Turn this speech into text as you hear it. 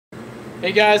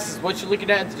Hey guys, this is what you're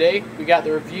looking at today. We got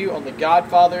the review on the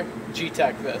Godfather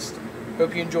G-Tac vest.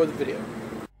 Hope you enjoy the video.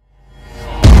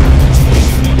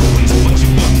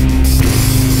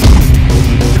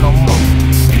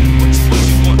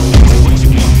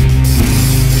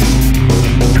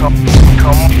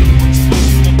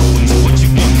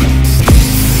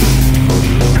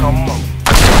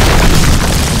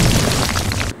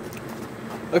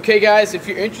 Okay guys, if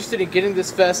you're interested in getting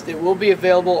this vest, it will be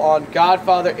available on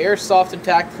Godfather Airsoft and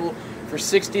Tactical for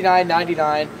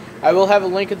 $69.99. I will have a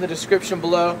link in the description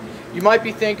below. You might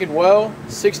be thinking, well,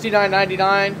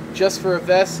 $69.99 just for a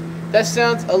vest? That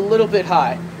sounds a little bit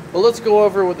high. But let's go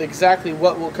over with exactly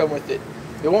what will come with it.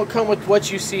 It won't come with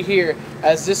what you see here,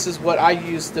 as this is what I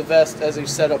use the vest as a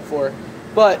setup for.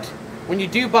 But when you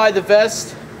do buy the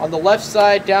vest, on the left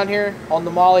side down here on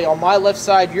the molly, on my left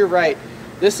side, you're right.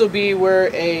 This will be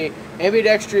where a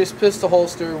ambidextrous pistol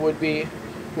holster would be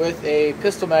with a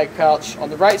pistol mag pouch.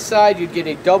 On the right side, you'd get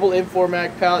a double M4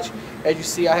 mag pouch. As you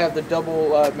see, I have the double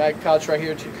mag pouch right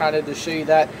here to show you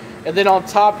that. And then on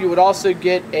top, you would also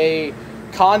get a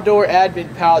Condor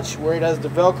admin pouch where it has the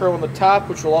Velcro on the top,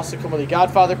 which will also come with a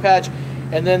Godfather patch,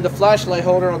 and then the flashlight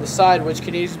holder on the side, which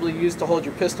can easily be used to hold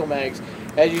your pistol mags.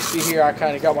 As you see here, I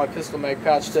kind of got my pistol mag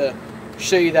pouch to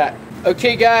show you that.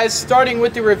 Okay guys, starting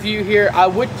with the review here, I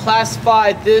would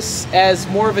classify this as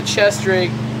more of a chest rig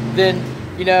than,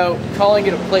 calling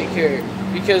it a plate carrier.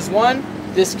 Because one,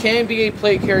 this can be a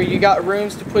plate carrier. You got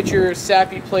rooms to put your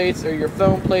sappy plates or your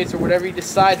foam plates or whatever you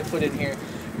decide to put in here.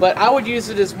 But I would use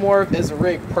it as more as a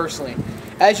rig personally.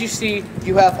 As you see,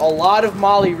 you have a lot of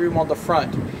molly room on the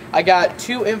front. I got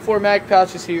two M4 mag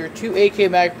pouches here, two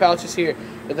AK mag pouches here,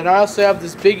 and then I also have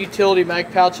this big utility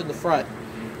mag pouch in the front.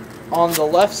 On the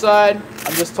left side,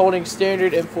 I'm just holding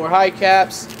standard M4 high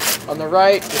caps. On the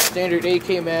right, the standard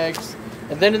AK mags.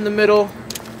 And then in the middle,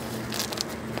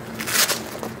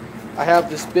 I have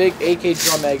this big AK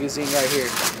drum magazine right here.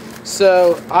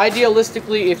 So,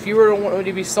 idealistically, if you were going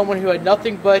to be someone who had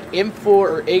nothing but M4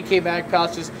 or AK mag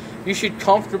pouches, you should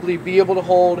comfortably be able to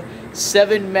hold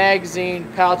 7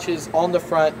 magazine pouches on the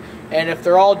front. And if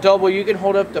they're all double, you can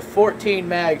hold up to 14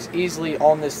 mags easily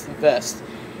on this vest.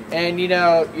 And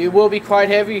it will be quite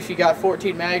heavy if you got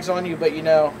 14 mags on you, but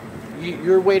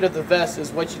your weight of the vest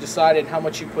is what you decide and how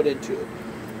much you put into it.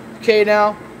 Okay,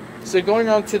 now, so going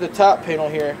on to the top panel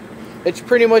here,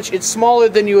 it's smaller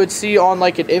than you would see on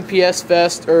like an MPS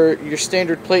vest or your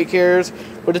standard plate carriers,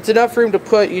 but it's enough room to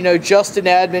put, just an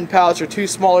admin pouch or 2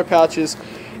 smaller pouches,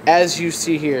 as you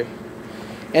see here.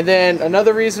 And then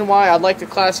another reason why I'd like to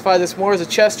classify this more as a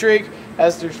chest rig,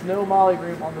 as there's no molly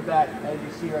room on the back, as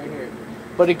you see right here.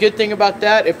 But a good thing about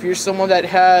that, if you're someone that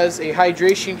has a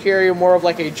hydration carrier, more of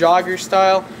like a jogger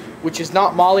style, which is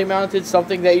not molly mounted,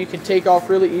 something that you can take off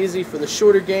really easy for the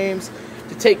shorter games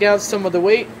to take down some of the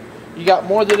weight, you got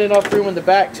more than enough room in the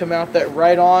back to mount that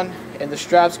right on, and the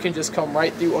straps can just come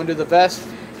right through under the vest,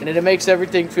 and it makes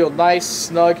everything feel nice,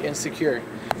 snug, and secure.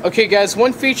 Okay guys,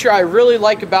 one feature I really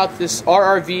like about this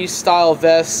RRV style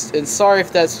vest, and sorry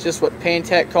if that's just what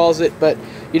Pantech calls it, but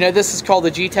this is called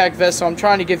the G-Tac vest, so I'm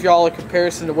trying to give you all a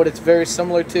comparison to what it's very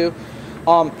similar to.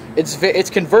 It's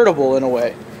convertible in a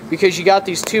way, because you got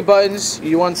these 2 buttons,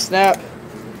 you unsnap,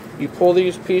 you pull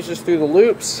these pieces through the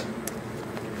loops,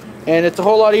 and it's a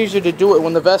whole lot easier to do it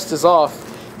when the vest is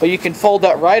off. But you can fold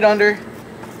that right under.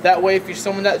 That way, if you're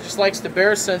someone that just likes the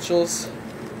bare essentials,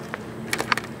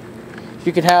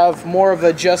 you can have more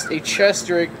of just a chest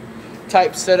rig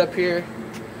type setup here,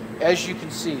 as you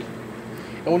can see.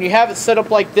 And when you have it set up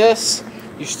like this,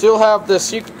 you still have the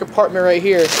secret compartment right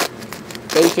here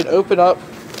that you can open up,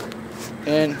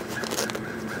 and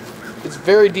it's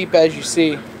very deep, as you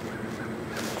see.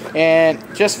 And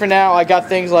just for now, I got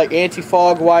things like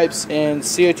anti-fog wipes and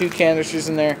CO2 canisters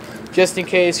in there, just in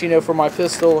case, for my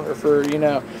pistol, or for,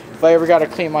 if I ever got to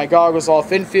clean my goggles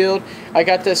off infield. I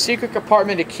got the secret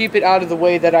compartment to keep it out of the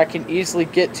way that I can easily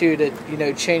get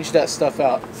to, change that stuff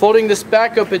out. Folding this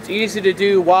back up, it's easy to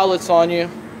do while it's on you.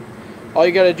 All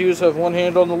you got to do is have one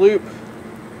hand on the loop,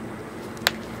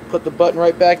 put the button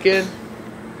right back in,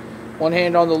 one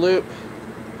hand on the loop,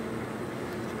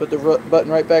 put the button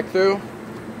right back through,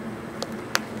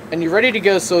 and you're ready to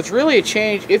go. So it's really a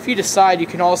change if you decide you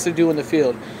can also do in the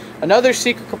field. Another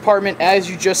secret compartment, as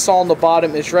you just saw on the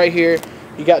bottom, is right here.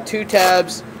 You got 2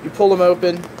 tabs, you pull them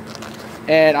open,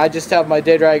 and I just have my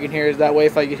dead rag in here. That way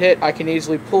if I get hit, I can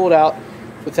easily pull it out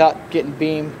without getting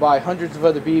beamed by hundreds of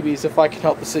other BBs if I can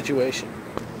help the situation.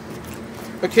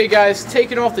 Okay guys,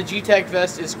 taking off the G-Tac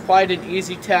vest is quite an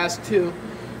easy task too.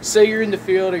 Say you're in the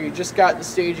field or you just got in the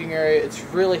staging area, it's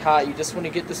really hot, you just want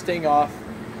to get this thing off.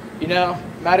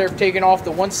 Matter of taking off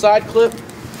the one side clip,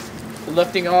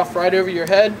 lifting off right over your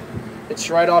head, it's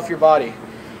right off your body.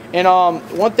 And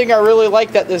one thing I really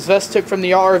like that this vest took from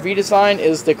the RV design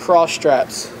is the cross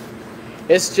straps.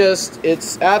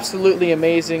 It's absolutely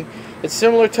amazing. It's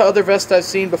similar to other vests I've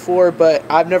seen before, but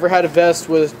I've never had a vest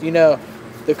with, you know,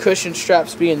 the cushion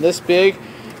straps being this big,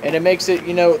 and it makes it,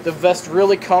 you know, the vest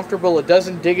really comfortable. It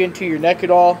doesn't dig into your neck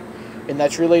at all, and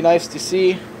that's really nice to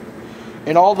see.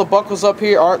 And all the buckles up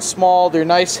here aren't small. They're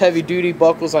nice heavy duty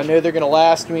buckles. I know they're going to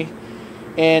last me.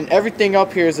 And everything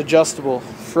up here is adjustable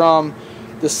from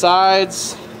the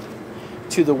sides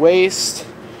to the waist.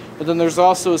 But then there's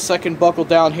also a second buckle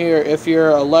down here if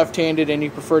you're left-handed and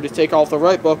you prefer to take off the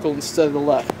right buckle instead of the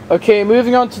left. Okay,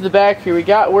 moving on to the back here, we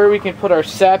got where we can put our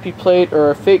sappy plate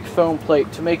or a fake foam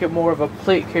plate to make it more of a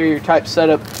plate carrier type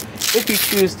setup if you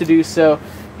choose to do so.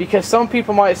 Because some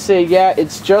people might say, yeah,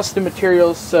 it's just the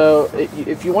materials, so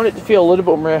if you want it to feel a little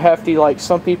bit more hefty, like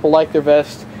some people like their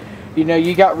vest, you know,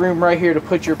 you got room right here to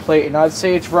put your plate. And I'd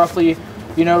say it's roughly,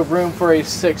 you know, room for a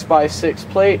 6x6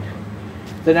 plate.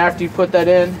 Then after you put that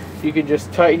in, you can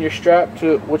just tighten your strap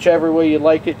to whichever way you'd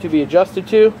like it to be adjusted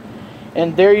to.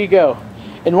 And there you go.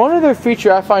 And one other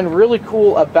feature I find really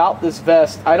cool about this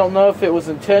vest, I don't know if it was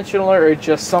intentional or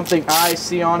just something I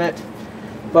see on it,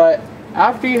 but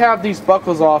after you have these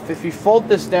buckles off, if you fold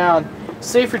this down,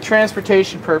 say for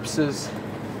transportation purposes,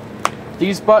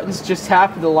 these buttons just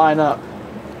happen to line up.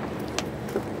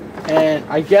 And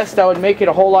I guess that would make it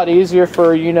a whole lot easier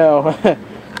for, you know,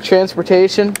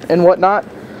 transportation and whatnot.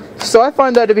 So I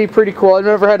find that to be pretty cool. I've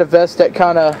never had a vest that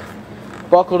kind of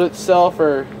buckled itself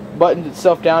or buttoned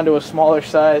itself down to a smaller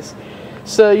size.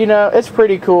 So, you know, it's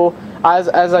pretty cool. As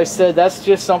I said, that's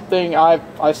just something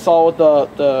I saw with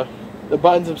the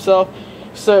buttons themselves.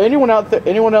 So anyone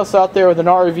else out there with an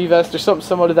RV vest or something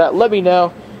similar to that, let me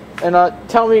know and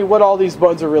tell me what all these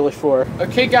buttons are really for.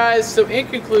 Okay guys, so in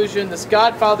conclusion, this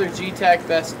Godfather G-Tac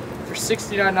vest for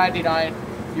 $69.99,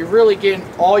 you're really getting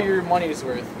all your money's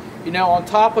worth. You know, on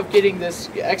top of getting this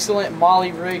excellent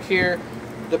MOLLE rig here,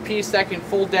 the piece that can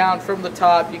fold down from the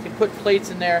top, you can put plates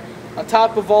in there. On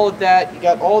top of all of that, you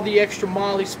got all the extra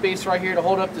MOLLE space right here to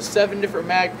hold up to 7 different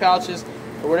mag pouches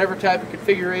or whatever type of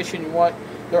configuration you want.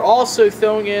 They're also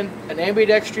throwing in an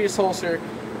ambidextrous holster,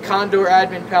 Condor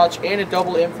admin pouch, and a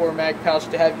double M4 mag pouch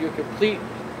to have you a complete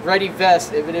ready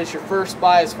vest if it is your first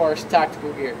buy as far as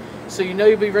tactical gear. So you know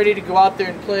you'll be ready to go out there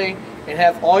and play and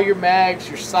have all your mags,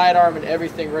 your sidearm, and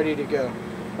everything ready to go.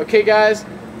 Okay guys,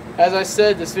 as I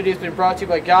said, this video has been brought to you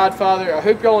by Godfather. I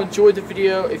hope y'all enjoyed the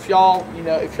video. If y'all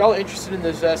are interested in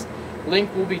this vest,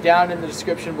 link will be down in the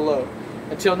description below.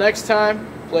 Until next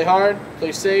time, play hard,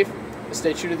 play safe, and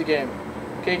stay true to the game.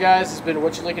 Okay guys, this has been a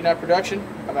Watchalewknat production.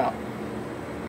 I'm out.